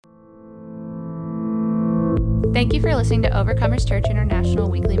Thank you for listening to Overcomers Church International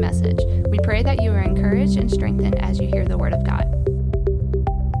Weekly Message. We pray that you are encouraged and strengthened as you hear the Word of God.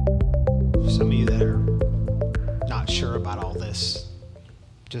 For some of you that are not sure about all this,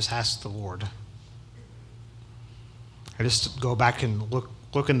 just ask the Lord. I just go back and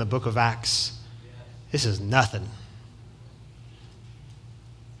look in the book of Acts. This is nothing.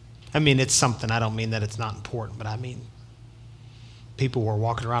 I mean, it's something. I don't mean that it's not important, but I mean, people were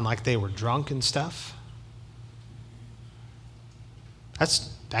walking around like they were drunk and stuff.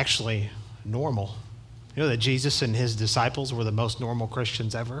 That's actually normal. You know that Jesus and his disciples were the most normal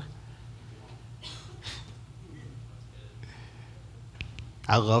Christians ever?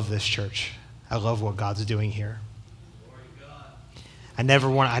 I love this church. I love what God's doing here. I never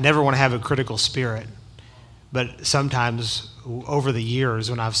want to have a critical spirit, but sometimes over the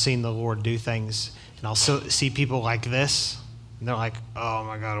years when I've seen the Lord do things, and I'll see people like this, and they're like, "Oh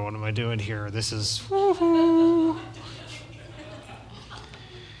my God, what am I doing here? This is woo-hoo."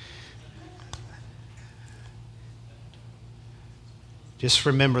 Just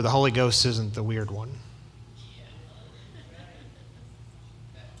remember, the Holy Ghost isn't the weird one.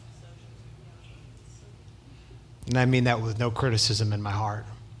 And I mean that with no criticism in my heart.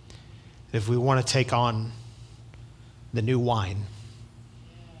 If we want to take on the new wine,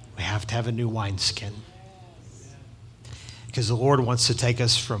 we have to have a new wineskin. Because the Lord wants to take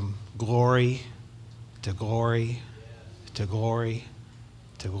us from glory to glory to glory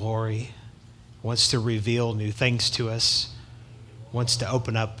to glory. He wants to reveal new things to us. Wants to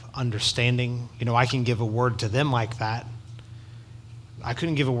open up understanding. You know, I can give a word to them like that. I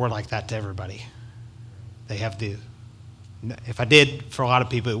couldn't give a word like that to everybody. They have if I did, for a lot of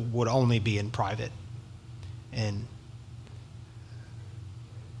people, it would only be in private. And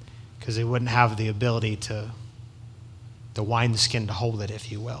because they wouldn't have the ability the wineskin to hold it,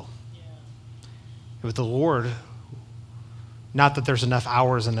 if you will. Yeah. With the Lord, not that there's enough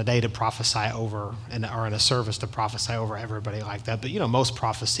hours in a day to prophesy over, or in a service to prophesy over everybody like that. But, you know, most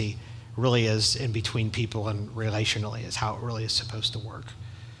prophecy really is in between people and relationally is how it really is supposed to work.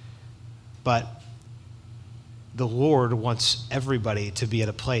 But the Lord wants everybody to be at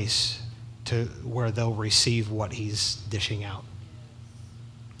a place to where they'll receive what he's dishing out.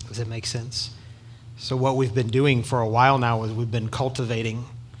 Does it make sense? So what we've been doing for a while now is we've been cultivating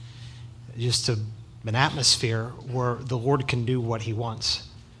just an atmosphere where the Lord can do what he wants.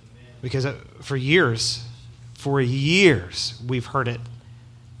 Because for years, we've heard it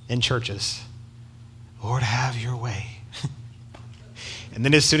in churches. Lord, have your way. And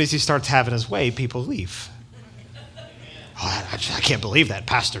then as soon as he starts having his way, people leave. Oh, I can't believe that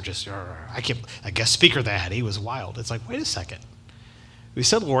pastor I guess speaker they had, he was wild. It's like, wait a second. We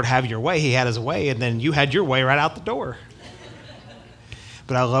said, Lord, have your way. He had his way, and then you had your way right out the door.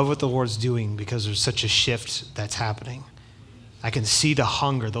 But I love what the Lord's doing because there's such a shift that's happening. I can see the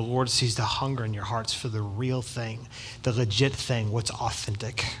hunger. The Lord sees the hunger in your hearts for the real thing, the legit thing, what's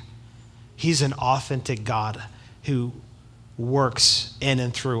authentic. He's an authentic God who works in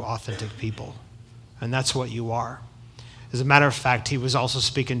and through authentic people. And that's what you are. As a matter of fact, he was also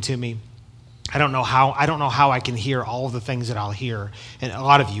speaking to me. I don't know how I can hear all of the things that I'll hear. And a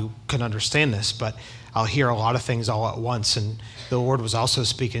lot of you can understand this, but I'll hear a lot of things all at once. And the Lord was also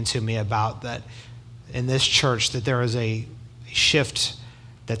speaking to me about that in this church, that there is a shift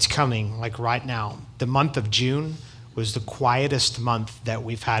that's coming, like right now. The month of June was the quietest month that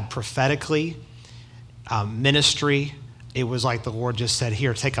we've had prophetically, ministry. It was like the Lord just said,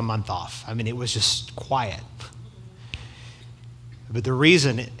 here, take a month off. I mean, it was just quiet. But the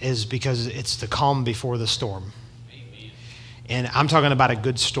reason is because it's the calm before the storm. Amen. And I'm talking about a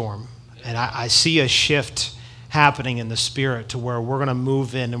good storm. And I see a shift happening in the spirit to where we're going to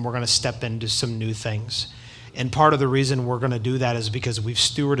move in and we're going to step into some new things. And part of the reason we're going to do that is because we've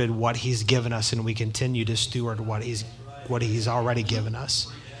stewarded what he's given us, and we continue to steward what he's already given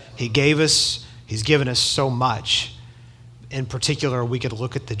us. He's given us so much. In particular, we could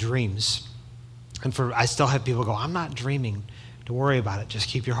look at the dreams. And I still have people go, I'm not dreaming. Don't worry about it. Just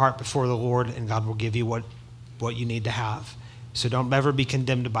keep your heart before the Lord, and God will give you what you need to have. So don't ever be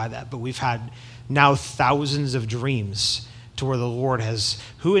condemned by that. But we've had now thousands of dreams to where the Lord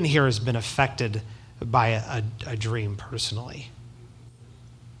who in here has been affected by a dream personally?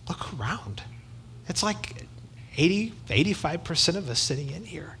 Look around. It's like 85% of us sitting in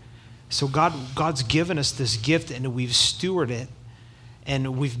here. So God's given us this gift, and we've stewarded it,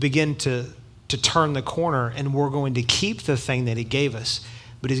 and we've begun to turn the corner, and we're going to keep the thing that he gave us,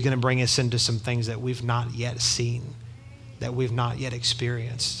 but he's going to bring us into some things that we've not yet seen, that we've not yet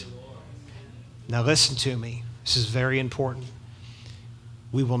experienced. Now listen to me. This is very important.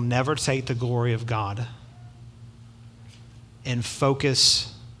 We will never take the glory of God and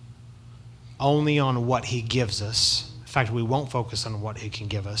focus only on what he gives us. In fact, we won't focus on what he can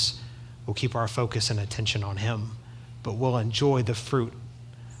give us. We'll keep our focus and attention on him, but we'll enjoy the fruit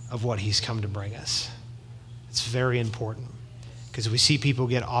of what he's come to bring us. It's very important because we see people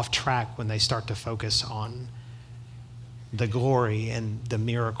get off track when they start to focus on the glory and the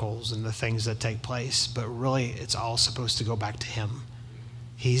miracles and the things that take place, but really it's all supposed to go back to him.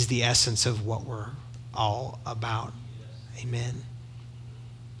 He's the essence of what we're all about. Amen.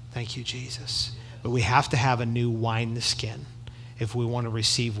 Thank you, Jesus. But we have to have a new wineskin if we want to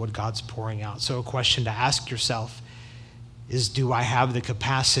receive what God's pouring out. So a question to ask yourself is, do I have the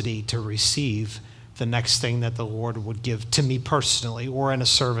capacity to receive the next thing that the Lord would give to me personally or in a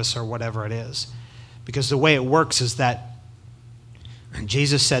service or whatever it is? Because the way it works is that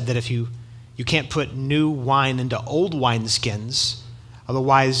Jesus said that if you can't put new wine into old wineskins,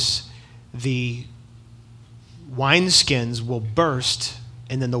 otherwise the wineskins will burst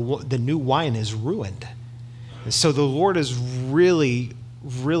and then the new wine is ruined. And so the Lord is really,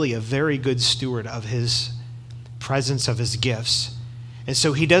 really a very good steward of his presence, of his gifts. And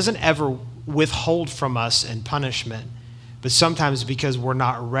so he doesn't ever withhold from us in punishment, but sometimes because we're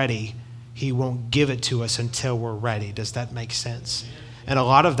not ready, he won't give it to us until we're ready. Does that make sense? And a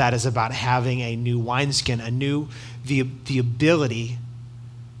lot of that is about having a new wineskin, the ability,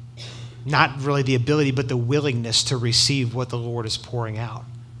 not really the ability, but the willingness to receive what the Lord is pouring out.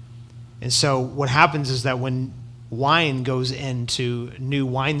 And so what happens is that when wine goes into new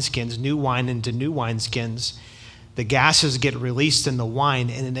wineskins, new wine into new wineskins, the gases get released in the wine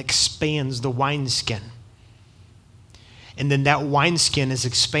and it expands the wineskin. And then that wineskin is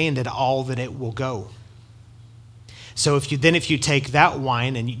expanded all that it will go. So if you take that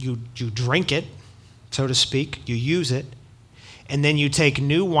wine and you drink it, so to speak, you use it, and then you take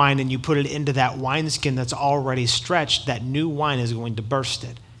new wine and you put it into that wineskin that's already stretched, that new wine is going to burst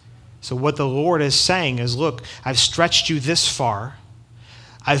it. So what the Lord is saying is, look, I've stretched you this far.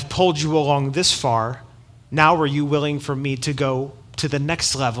 I've pulled you along this far. Now are you willing for me to go to the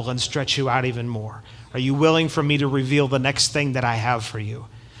next level and stretch you out even more? Are you willing for me to reveal the next thing that I have for you?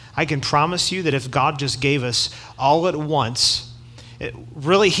 I can promise you that if God just gave us all at once,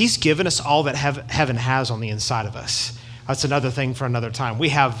 he's given us all that heaven has on the inside of us. That's another thing for another time. We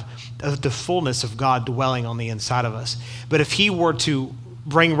have the fullness of God dwelling on the inside of us. But if he were to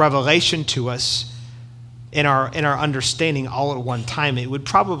bring revelation to us in our understanding all at one time, it would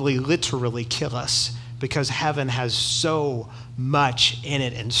probably literally kill us, because heaven has so much in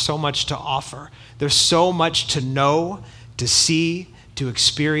it and so much to offer. There's so much to know, to see, to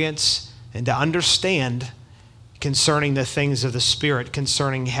experience, and to understand concerning the things of the Spirit,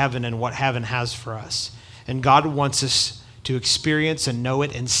 concerning heaven and what heaven has for us. And God wants us to experience and know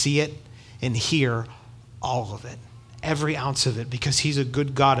it and see it and hear all of it, every ounce of it, because he's a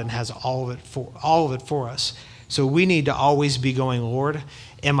good God and has all of it for us. So we need to always be going, Lord,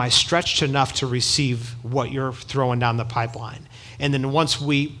 am I stretched enough to receive what you're throwing down the pipeline? And then once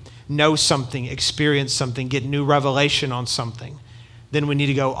we know something, experience something, get new revelation on something, then we need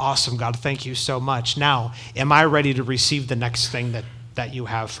to go, awesome, God, thank you so much. Now, am I ready to receive the next thing that you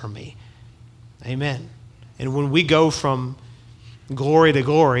have for me? Amen. And when we go from glory to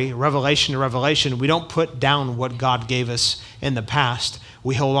glory, revelation to revelation, we don't put down what God gave us in the past.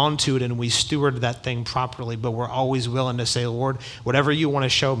 We hold on to it and we steward that thing properly, but we're always willing to say, Lord, whatever you want to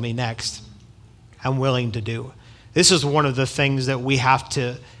show me next, I'm willing to do. This is one of the things that we have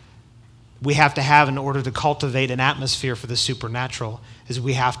to have in order to cultivate an atmosphere for the supernatural, is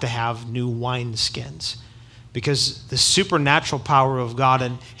we have to have new wineskins. Because the supernatural power of God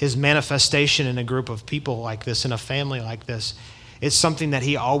and his manifestation in a group of people like this, in a family like this, it's something that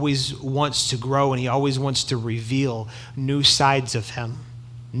he always wants to grow, and he always wants to reveal new sides of him,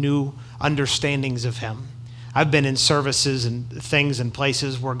 new understandings of him. I've been in services and things and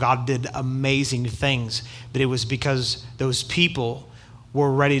places where God did amazing things, but it was because those people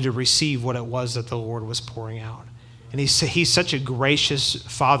were ready to receive what it was that the Lord was pouring out. And he's such a gracious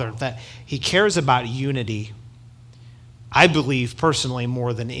Father that he cares about unity, I believe personally,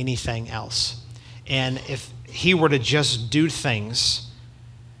 more than anything else. And if he were to just do things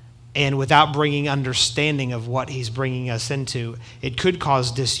and without bringing understanding of what he's bringing us into, it could cause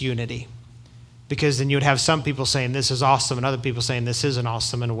disunity. Because then you would have some people saying this is awesome and other people saying this isn't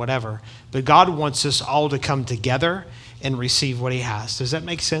awesome and whatever. But God wants us all to come together and receive what he has. Does that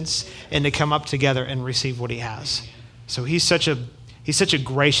make sense? And to come up together and receive what he has. So he's such a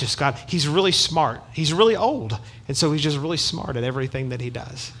gracious God. He's really smart. He's really old. And so he's just really smart at everything that he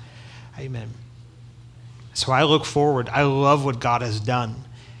does. Amen. So I look forward. I love what God has done.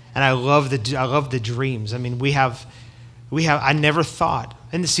 And I love the dreams. I mean, we have I never thought.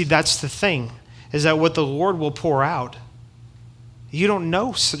 And see, that's the thing, is that what the Lord will pour out, you don't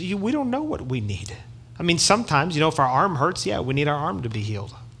know. We don't know what we need. I mean, sometimes, if our arm hurts, we need our arm to be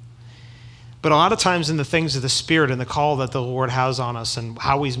healed. But a lot of times in the things of the Spirit and the call that the Lord has on us and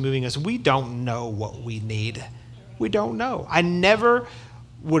how he's moving us, we don't know what we need. We don't know. I never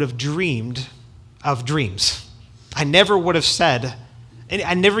would have dreamed of dreams. I never would have said, and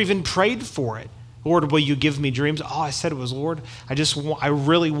I never even prayed for it. Lord, will you give me dreams? All I said was, Lord, I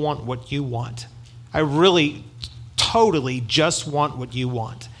really want what you want. I really, totally just want what you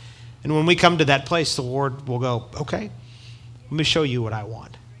want. And when we come to that place, the Lord will go, okay, let me show you what I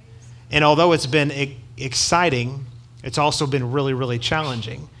want. And although it's been exciting, it's also been really, really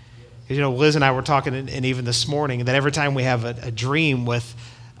challenging. Liz and I were talking, and even this morning, that every time we have a dream with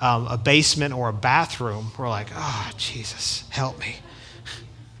a basement or a bathroom, we're like, oh, Jesus, help me.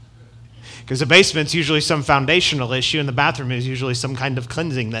 Because the basement's usually some foundational issue, and the bathroom is usually some kind of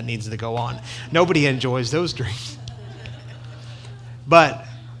cleansing that needs to go on. Nobody enjoys those dreams. But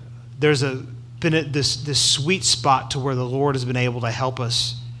there's been this sweet spot to where the Lord has been able to help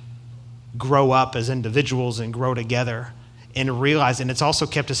us grow up as individuals and grow together and realize, and it's also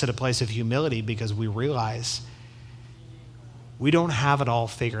kept us at a place of humility because we realize we don't have it all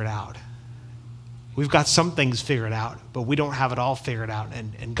figured out. We've got some things figured out, but we don't have it all figured out,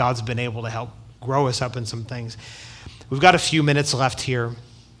 and God's been able to help grow us up in some things. We've got a few minutes left here,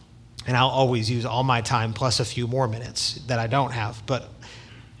 and I'll always use all my time plus a few more minutes that I don't have, but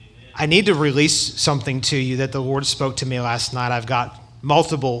I need to release something to you that the Lord spoke to me last night. I've got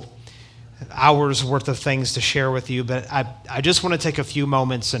multiple hours worth of things to share with you, but I just want to take a few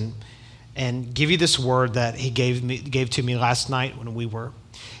moments and give you this word that he gave to me last night when we were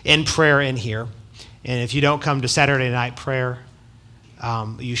in prayer in here. And if you don't come to Saturday night prayer,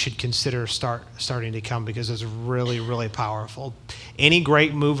 you should consider starting to come because it's really, really powerful. Any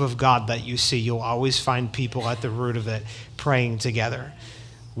great move of God that you see, you'll always find people at the root of it praying together.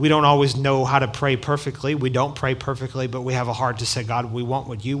 We don't always know how to pray perfectly. We don't pray perfectly, but we have a heart to say, God, we want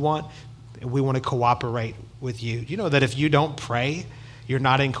what you want, and we want to cooperate with you. You know that if you don't pray, you're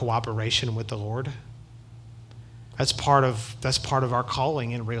not in cooperation with the Lord? That's part of our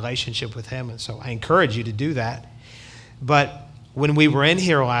calling and relationship with him. And so I encourage you to do that. But when we were in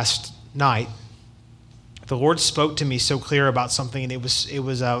here last night, the Lord spoke to me so clear about something, and it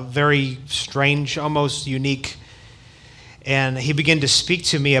was a very strange, almost unique. And he began to speak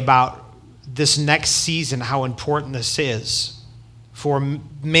to me about this next season, how important this is for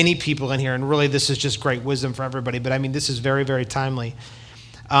many people in here. And really, this is just great wisdom for everybody. But I mean, this is very, very timely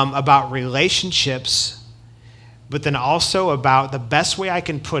about relationships. But then also about the best way I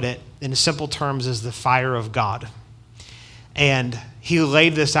can put it in simple terms is the fire of God. And he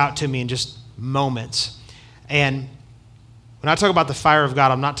laid this out to me in just moments. And when I talk about the fire of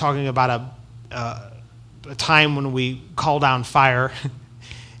God, I'm not talking about a time when we call down fire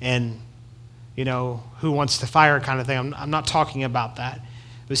and, who wants the fire kind of thing. I'm not talking about that.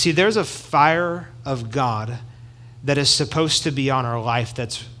 But see, there's a fire of God that is supposed to be on our life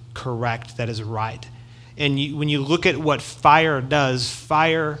that's correct, that is right. And when you look at what fire does,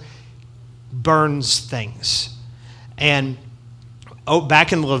 fire burns things. And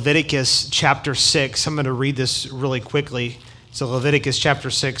back in Leviticus chapter 6, I'm going to read this really quickly. So Leviticus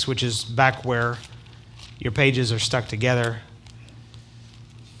chapter 6, which is back where your pages are stuck together.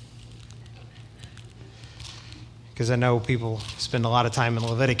 Because I know people spend a lot of time in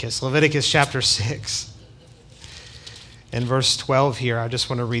Leviticus. Leviticus chapter 6. In verse 12 here, I just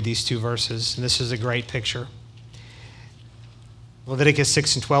want to read these two verses, and this is a great picture. Leviticus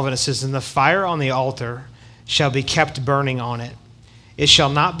 6 and 12, and it says, "And the fire on the altar shall be kept burning on it. It shall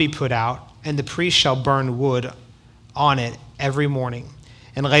not be put out, and the priest shall burn wood on it every morning,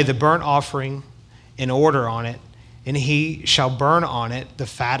 and lay the burnt offering in order on it, and he shall burn on it the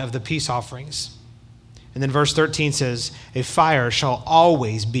fat of the peace offerings." And then verse 13 says, "A fire shall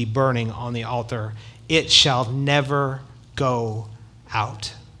always be burning on the altar. It shall never go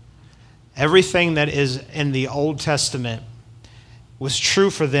out." Everything that is in the Old Testament was true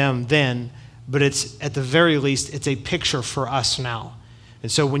for them then, but it's at the very least, it's a picture for us now. And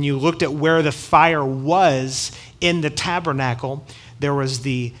so when you looked at where the fire was in the tabernacle, there was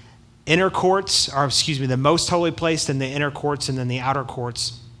the inner courts, the most holy place, then the inner courts, and then the outer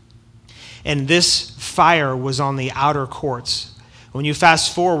courts. And this fire was on the outer courts. When you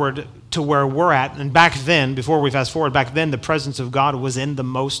fast forward to where we're at, and back then, before we fast forward, back then the presence of God was in the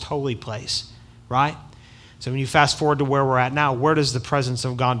most holy place, right? So when you fast forward to where we're at now, where does the presence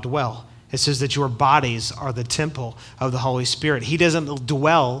of God dwell? It says that your bodies are the temple of the Holy Spirit. He doesn't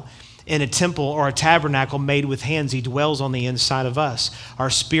dwell in a temple or a tabernacle made with hands. He dwells on the inside of us. Our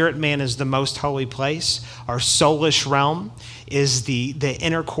spirit man is the most holy place. Our soulish realm is the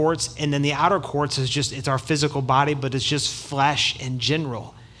inner courts. And then the outer courts is just, it's our physical body, but it's just flesh in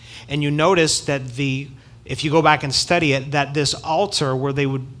general. And you notice that if you go back and study it, that this altar where they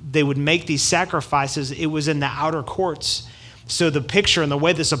would make these sacrifices, it was in the outer courts. So the picture and the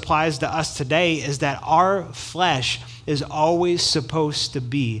way this applies to us today is that our flesh is always supposed to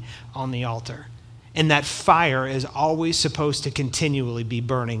be on the altar. And that fire is always supposed to continually be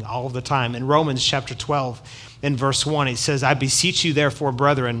burning all the time. In Romans chapter 12, in verse 1, it says, I beseech you therefore,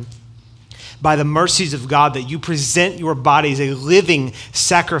 brethren, by the mercies of God, that you present your bodies a living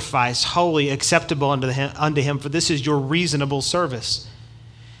sacrifice, holy, acceptable unto him, for this is your reasonable service.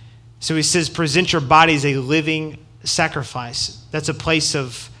 So he says, present your bodies a living sacrifice. That's a place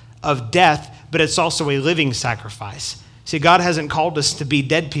of death, but it's also a living sacrifice. See, God hasn't called us to be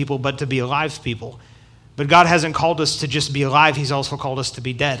dead people, but to be alive people. But God hasn't called us to just be alive. He's also called us to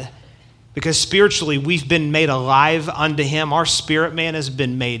be dead. Because spiritually, we've been made alive unto him. Our spirit man has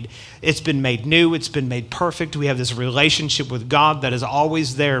been made, it's been made new, it's been made perfect. We have this relationship with God that is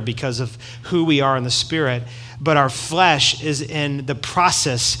always there because of who we are in the spirit. But our flesh is in the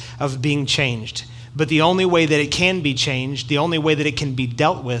process of being changed. But the only way that it can be changed, the only way that it can be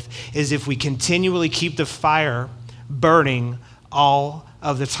dealt with, is if we continually keep the fire burning all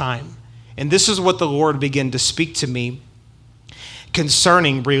of the time. And this is what the Lord began to speak to me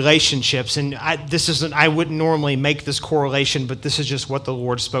concerning relationships. And I wouldn't normally make this correlation, but this is just what the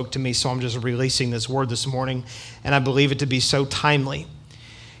Lord spoke to me. So I'm just releasing this word this morning, and I believe it to be so timely.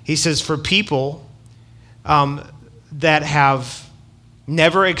 He says, for people that have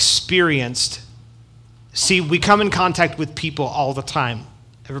never experienced. See, we come in contact with people all the time.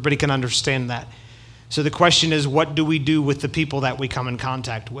 Everybody can understand that. So the question is, what do we do with the people that we come in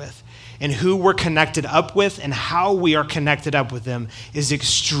contact with? And who we're connected up with and how we are connected up with them is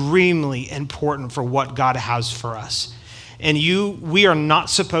extremely important for what God has for us. And we are not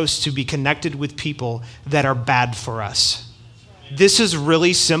supposed to be connected with people that are bad for us. This is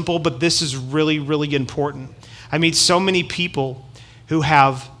really simple, but this is really, really important. I meet so many people who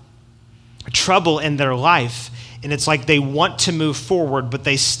have trouble in their life, and it's like they want to move forward, but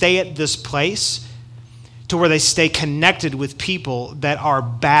they stay at this place to where they stay connected with people that are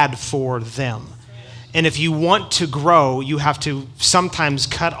bad for them. And if you want to grow, you have to sometimes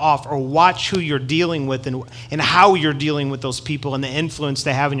cut off or watch who you're dealing with and how you're dealing with those people and the influence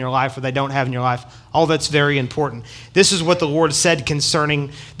they have in your life or they don't have in your life. All that's very important. This is what the Lord said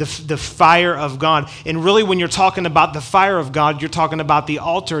concerning the fire of God. And really, when you're talking about the fire of God, you're talking about the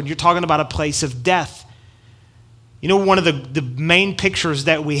altar, and you're talking about a place of death. You know, one of the main pictures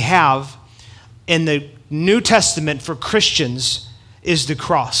that we have in the New Testament for Christians is the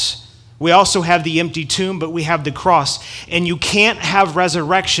cross. We also have the empty tomb, but we have the cross. And you can't have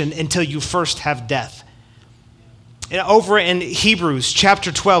resurrection until you first have death. And over in Hebrews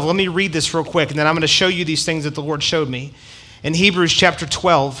chapter 12, let me read this real quick, and then I'm going to show you these things that the Lord showed me. In Hebrews chapter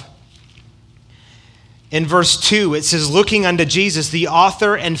 12, in verse 2, it says, looking unto Jesus, the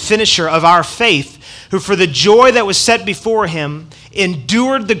author and finisher of our faith, who for the joy that was set before him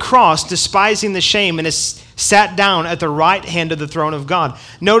endured the cross, despising the shame, and is sat down at the right hand of the throne of God.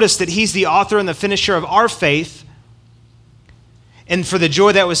 Notice that he's the author and the finisher of our faith, and for the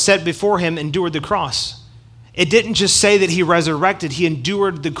joy that was set before him endured the cross. It didn't just say that he resurrected, he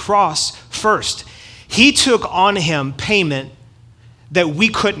endured the cross first. He took on him payment that we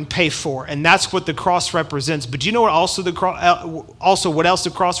couldn't pay for, and that's what the cross represents. But do you know what what else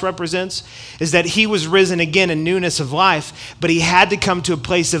the cross represents? Is that he was risen again in newness of life, but he had to come to a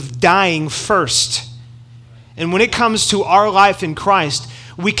place of dying first. And when it comes to our life in Christ,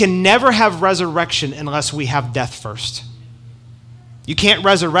 we can never have resurrection unless we have death first. You can't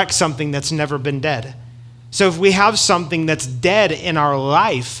resurrect something that's never been dead. So if we have something that's dead in our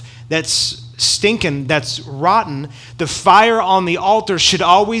life, that's stinking, that's rotten, the fire on the altar should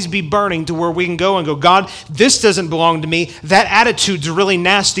always be burning to where we can go and go, God, this doesn't belong to me. That attitude's really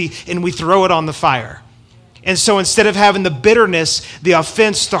nasty, and we throw it on the fire. And so instead of having the bitterness, the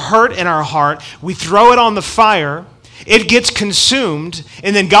offense, the hurt in our heart, we throw it on the fire. It gets consumed,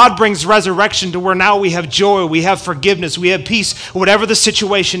 and then God brings resurrection to where now we have joy, we have forgiveness, we have peace, whatever the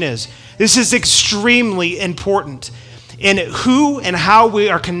situation is. This is extremely important. And who and how we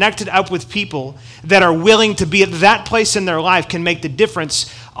are connected up with people that are willing to be at that place in their life can make the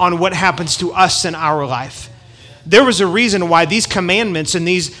difference on what happens to us in our life. There was a reason why these commandments and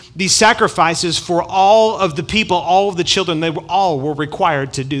these sacrifices for all of the people, all of the children, they all were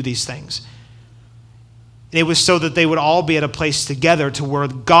required to do these things. And it was so that they would all be at a place together to where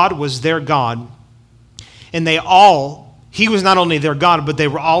God was their God. And he was not only their God, but they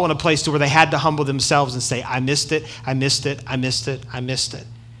were all in a place to where they had to humble themselves and say, I missed it, I missed it, I missed it, I missed it.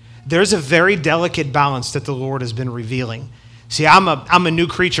 There's a very delicate balance that the Lord has been revealing. See, I'm a new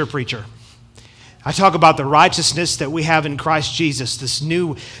creature preacher. I talk about the righteousness that we have in Christ Jesus,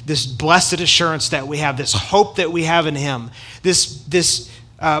 this blessed assurance that we have, this hope that we have in him, this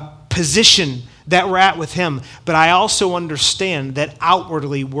position that we're at with him. But I also understand that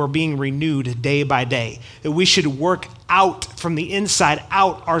outwardly we're being renewed day by day, that we should work out from the inside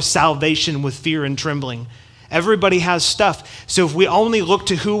out our salvation with fear and trembling. Everybody has stuff. So if we only look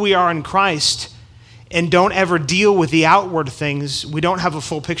to who we are in Christ and don't ever deal with the outward things, we don't have a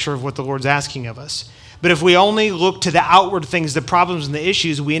full picture of what the Lord's asking of us. But if we only look to the outward things, the problems and the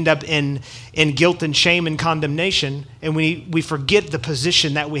issues, we end up in guilt and shame and condemnation, and we forget the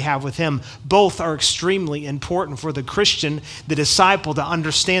position that we have with him. Both are extremely important for the Christian, the disciple, to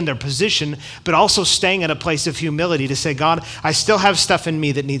understand their position, but also staying at a place of humility to say, God, I still have stuff in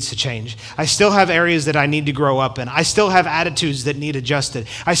me that needs to change. I still have areas that I need to grow up in. I still have attitudes that need adjusted.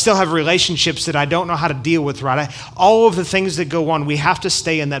 I still have relationships that I don't know how to deal with right. All of the things that go on, we have to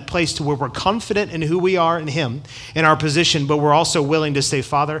stay in that place to where we're confident in who we are in him, in our position, but we're also willing to say,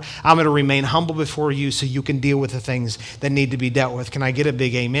 Father, I'm going to remain humble before you so you can deal with the things that need to be dealt with. Can I get a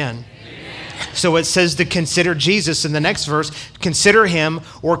big amen? Amen. So it says to consider Jesus in the next verse, consider him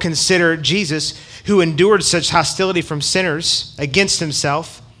or consider Jesus who endured such hostility from sinners against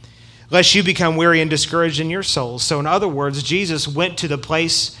himself, lest you become weary and discouraged in your souls. So in other words, Jesus went to the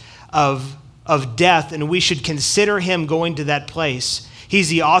place of death, and we should consider him going to that place. He's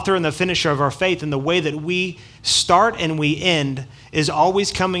the author and the finisher of our faith, and the way that we start and we end is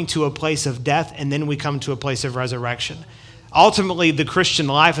always coming to a place of death, and then we come to a place of resurrection. Ultimately, the Christian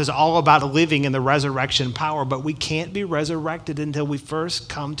life is all about living in the resurrection power, but we can't be resurrected until we first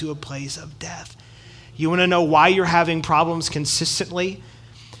come to a place of death. You want to know why you're having problems consistently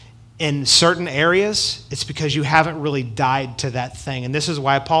in certain areas? It's because you haven't really died to that thing. And this is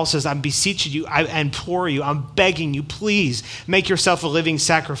why Paul says, I'm beseeching you, I implore you, I'm begging you, please make yourself a living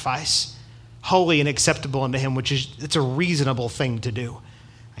sacrifice, holy and acceptable unto him, it's a reasonable thing to do.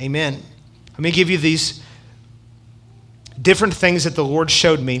 Amen. Let me give you these different things that the Lord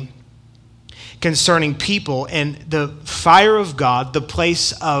showed me concerning people and the fire of God, the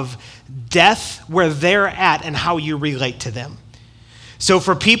place of death where they're at and how you relate to them. So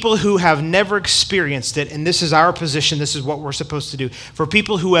for people who have never experienced it, and this is our position, this is what we're supposed to do. For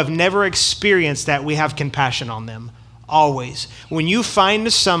people who have never experienced that, we have compassion on them, always. When you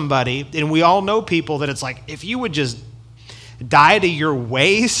find somebody, and we all know people that it's like, if you would just die to your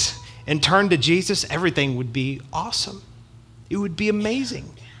ways and turn to Jesus, everything would be awesome. It would be amazing.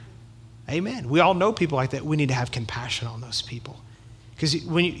 Amen. We all know people like that. We need to have compassion on those people. Because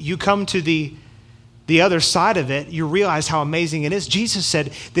when you come to the other side of it, you realize how amazing it is. Jesus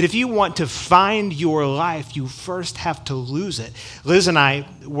said that if you want to find your life, you first have to lose it. Liz and I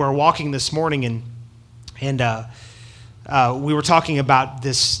were walking this morning, and we were talking about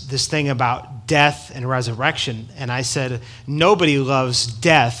this thing about death and resurrection. And I said, nobody loves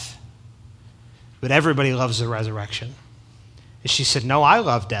death, but everybody loves the resurrection. And she said, no, I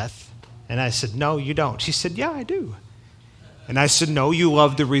love death. And I said, no, you don't. She said, yeah, I do. And I said, no, you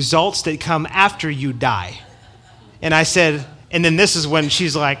love the results that come after you die. And I said, and then this is when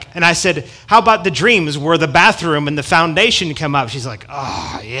she's like, and I said, how about the dreams where the bathroom and the foundation come up? She's like,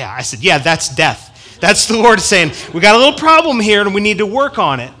 oh, yeah. I said, yeah, that's death. That's the Lord saying, we got a little problem here and we need to work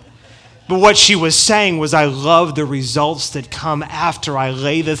on it. But what she was saying was, I love the results that come after I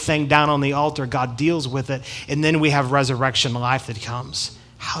lay the thing down on the altar. God deals with it. And then we have resurrection life that comes.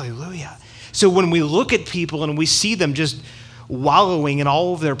 Hallelujah. So when we look at people and we see them just wallowing in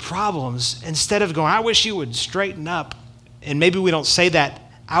all of their problems, instead of going, I wish you would straighten up. And maybe we don't say that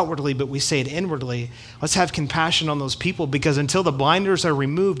outwardly, but we say it inwardly. Let's have compassion on those people, because until the blinders are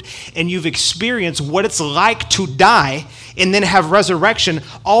removed and you've experienced what it's like to die and then have resurrection,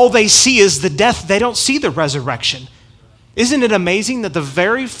 all they see is the death. They don't see the resurrection. Isn't it amazing that the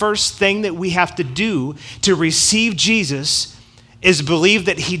very first thing that we have to do to receive Jesus is believe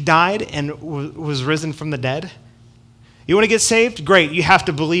that he died and was risen from the dead? You want to get saved? Great. You have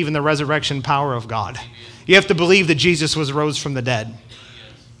to believe in the resurrection power of God. You have to believe that Jesus rose from the dead.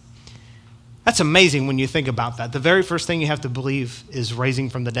 That's amazing when you think about that. The very first thing you have to believe is raising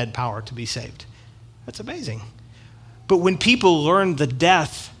from the dead power to be saved. That's amazing. But when people learn the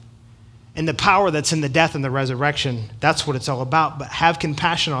death and the power that's in the death and the resurrection, that's what it's all about. But have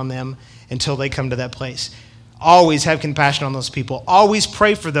compassion on them until they come to that place. Always have compassion on those people. Always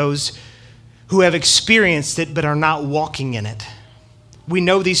pray for those who have experienced it but are not walking in it. We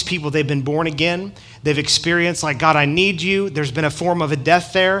know these people, they've been born again. They've experienced like, God, I need you. There's been a form of a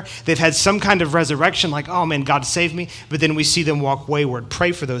death there. They've had some kind of resurrection like, oh man, God save me. But then we see them walk wayward.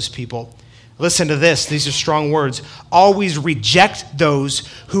 Pray for those people. Listen to this. These are strong words. Always reject those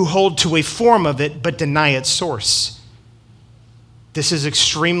who hold to a form of it but deny its source. This is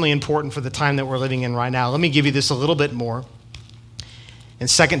extremely important for the time that we're living in right now. Let me give you this a little bit more. In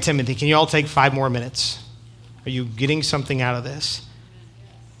 2 Timothy, can you all take 5 more minutes? Are you getting something out of this?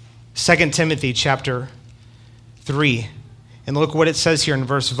 2 Timothy chapter 3. And look what it says here in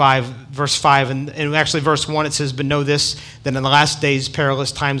verse 5. And actually verse 1, it says, but know this, that in the last days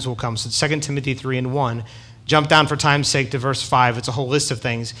perilous times will come. So 2 Timothy 3 and 1. Jump down for time's sake to verse 5. It's a whole list of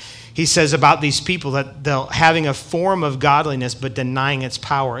things. He says about these people that they're having a form of godliness but denying its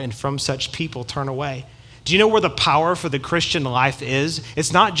power, and from such people turn away. Do you know where the power for the Christian life is?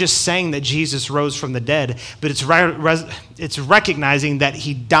 It's not just saying that Jesus rose from the dead, but it's recognizing that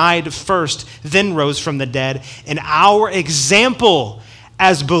he died first, then rose from the dead. And our example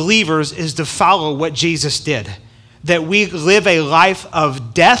as believers is to follow what Jesus did. That we live a life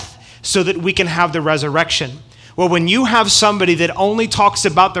of death so that we can have the resurrection. Well, when you have somebody that only talks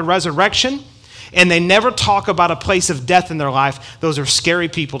about the resurrection and they never talk about a place of death in their life, those are scary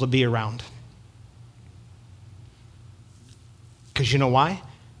people to be around. Because you know why?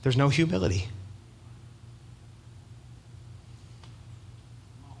 There's no humility.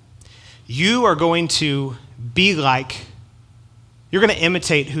 You are going to be like, you're going to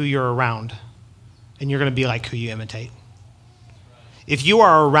imitate who you're around, and you're going to be like who you imitate. If you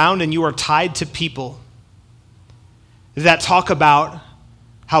are around and you are tied to people that talk about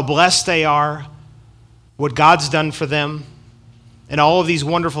how blessed they are, what God's done for them, and all of these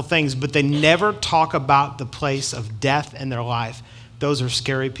wonderful things, but they never talk about the place of death in their life, those are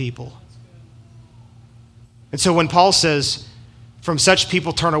scary people. And so when Paul says, from such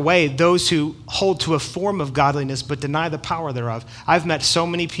people turn away, those who hold to a form of godliness but deny the power thereof. I've met so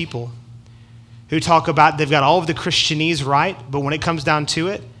many people who talk about they've got all of the Christianese right, but when it comes down to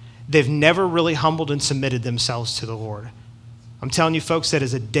it, they've never really humbled and submitted themselves to the Lord. I'm telling you, folks, that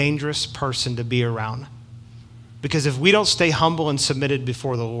is a dangerous person to be around. Because if we don't stay humble and submitted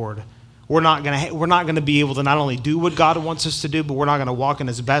before the Lord, we're not going to be able to not only do what God wants us to do, but we're not going to walk in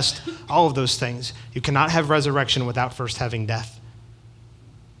his best, all of those things. You cannot have resurrection without first having death.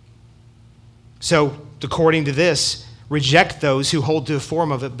 So, according to this, reject those who hold to a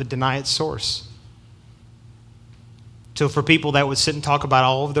form of it but deny its source. So for people that would sit and talk about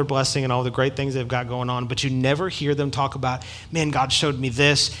all of their blessing and all the great things they've got going on, but you never hear them talk about, man, God showed me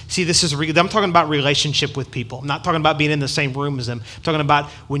this. See, this is I'm talking about relationship with people. I'm not talking about being in the same room as them. I'm talking about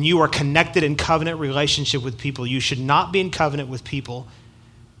when you are connected in covenant relationship with people. You should not be in covenant with people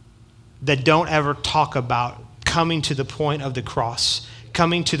that don't ever talk about coming to the point of the cross,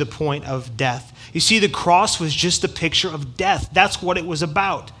 coming to the point of death. You see, the cross was just a picture of death. That's what it was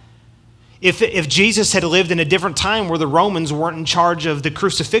about. If Jesus had lived in a different time where the Romans weren't in charge of the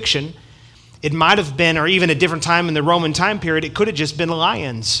crucifixion, it might have been, or even a different time in the Roman time period, it could have just been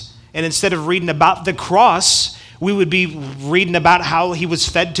lions. And instead of reading about the cross, we would be reading about how he was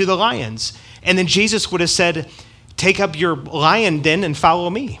fed to the lions. And then Jesus would have said, take up your lion den and follow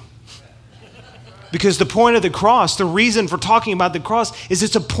me. Because the point of the cross, the reason for talking about the cross is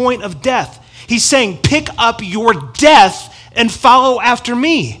it's a point of death. He's saying, pick up your death and follow after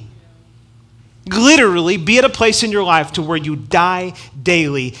me. Literally be at a place in your life to where you die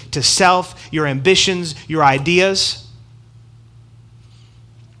daily to self, your ambitions, your ideas.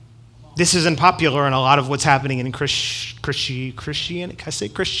 This isn't popular in a lot of what's happening in Christianity. Can I say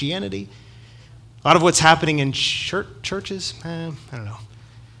Christianity? A lot of what's happening in churches, I don't know.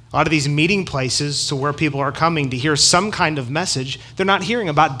 A lot of these meeting places to where people are coming to hear some kind of message, they're not hearing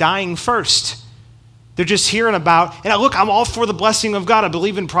about dying first. They're just hearing about, and look, I'm all for the blessing of God. I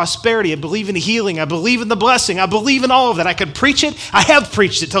believe in prosperity. I believe in healing. I believe in the blessing. I believe in all of that. I could preach it. I have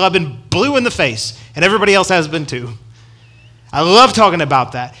preached it till I've been blue in the face, and everybody else has been too. I love talking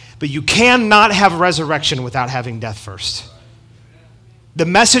about that, but you cannot have resurrection without having death first. The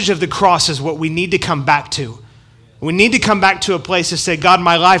message of the cross is what we need to come back to. We need to come back to a place to say, God,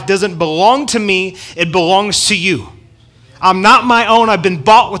 my life doesn't belong to me. It belongs to you. I'm not my own. I've been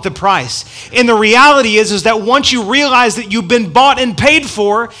bought with a price. And the reality is that once you realize that you've been bought and paid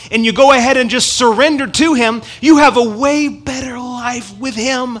for, and you go ahead and just surrender to him, you have a way better life with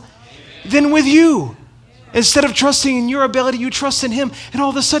him than with you. Instead of trusting in your ability, you trust in him. And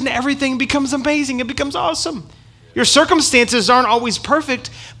all of a sudden, everything becomes amazing. It becomes awesome. Your circumstances aren't always perfect,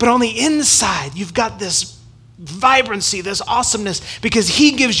 but on the inside, you've got this vibrancy, this awesomeness, because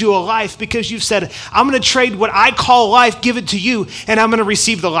he gives you a life, because you've said, I'm going to trade what I call life, give it to you, and I'm going to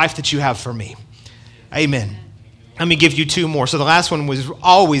receive the life that you have for me. Amen. Let me give you two more. So the last one was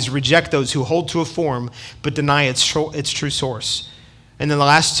always reject those who hold to a form but deny its true source. And then the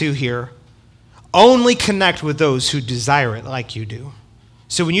last two here, only connect with those who desire it like you do.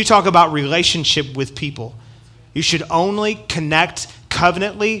 So when you talk about relationship with people, you should only connect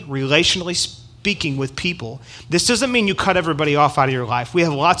covenantly, relationally speaking with people. This doesn't mean you cut everybody off out of your life. We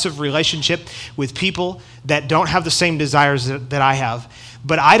have lots of relationship with people that don't have the same desires that I have.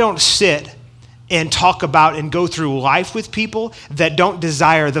 But I don't sit and talk about and go through life with people that don't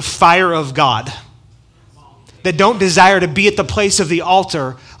desire the fire of God, that don't desire to be at the place of the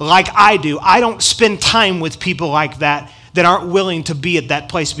altar like I do. I don't spend time with people like that aren't willing to be at that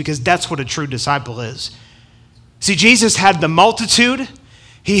place, because that's what a true disciple is. See, Jesus had the multitude.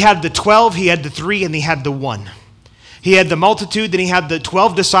 He had the 12, he had the 3, and he had the 1. He had the multitude, then he had the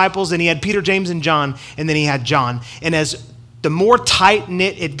 12 disciples, then he had Peter, James, and John, and then he had John. And as the more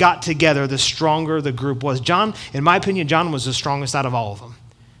tight-knit it got together, the stronger the group was. John, in my opinion, John was the strongest out of all of them.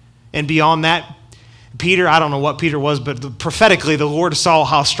 And beyond that, Peter, I don't know what Peter was, but prophetically, the Lord saw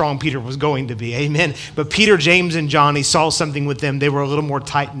how strong Peter was going to be. Amen. But Peter, James, and John, he saw something with them. They were a little more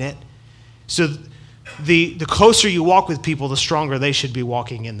tight-knit. So the closer you walk with people, the stronger they should be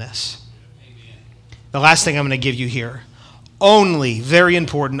walking in this. Amen. The last thing I'm going to give you here, only, very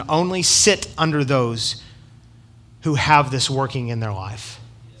important, only sit under those who have this working in their life.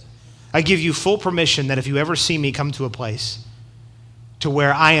 I give you full permission that if you ever see me come to a place to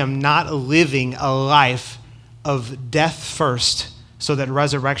where I am not living a life of death first so that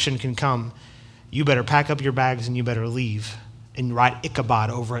resurrection can come, you better pack up your bags and you better leave and write Ichabod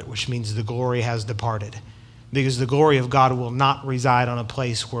over it, which means the glory has departed. Because the glory of God will not reside on a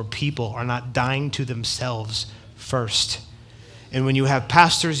place where people are not dying to themselves first. And when you have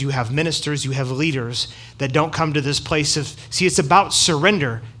pastors, you have ministers, you have leaders that don't come to this place of, see, it's about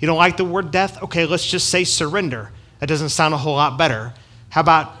surrender. You don't like the word death? Okay, let's just say surrender. That doesn't sound a whole lot better. How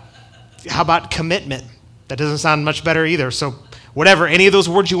about commitment? That doesn't sound much better either. So whatever, any of those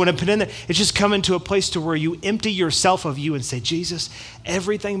words you want to put in there, it's just coming to a place to where you empty yourself of you and say, Jesus,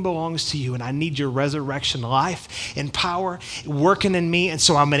 everything belongs to you, and I need your resurrection life and power working in me, and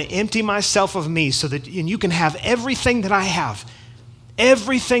so I'm going to empty myself of me so that and you can have everything that I have.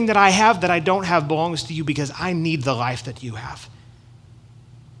 Everything that I have that I don't have belongs to you, because I need the life that you have.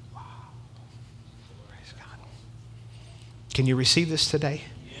 Wow. Praise God. Can you receive this today?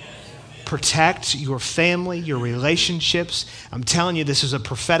 Protect your family, your relationships. I'm telling you, this is a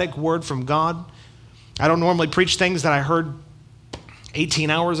prophetic word from God. I don't normally preach things that I heard 18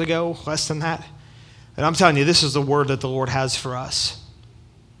 hours ago, less than that. And I'm telling you, this is the word that the Lord has for us.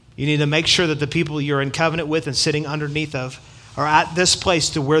 You need to make sure that the people you're in covenant with and sitting underneath of are at this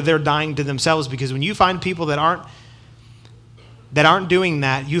place to where they're dying to themselves, because when you find people that aren't doing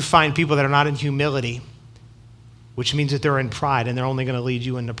that, you find people that are not in humility, which means that they're in pride, and they're only going to lead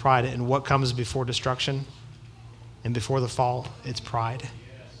you into pride. And what comes before destruction and before the fall? It's pride.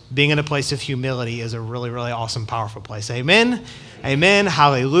 Being in a place of humility is a really, really awesome, powerful place. Amen. Amen.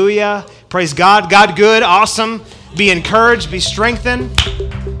 Hallelujah. Praise God. God good. Awesome. Be encouraged. Be strengthened.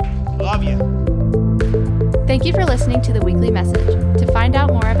 Love you. Thank you for listening to the weekly message. To find out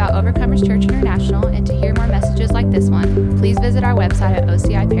more about Overcomers Church International and to hear more messages like this one, please visit our website at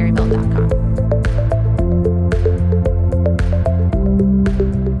ociperryville.com.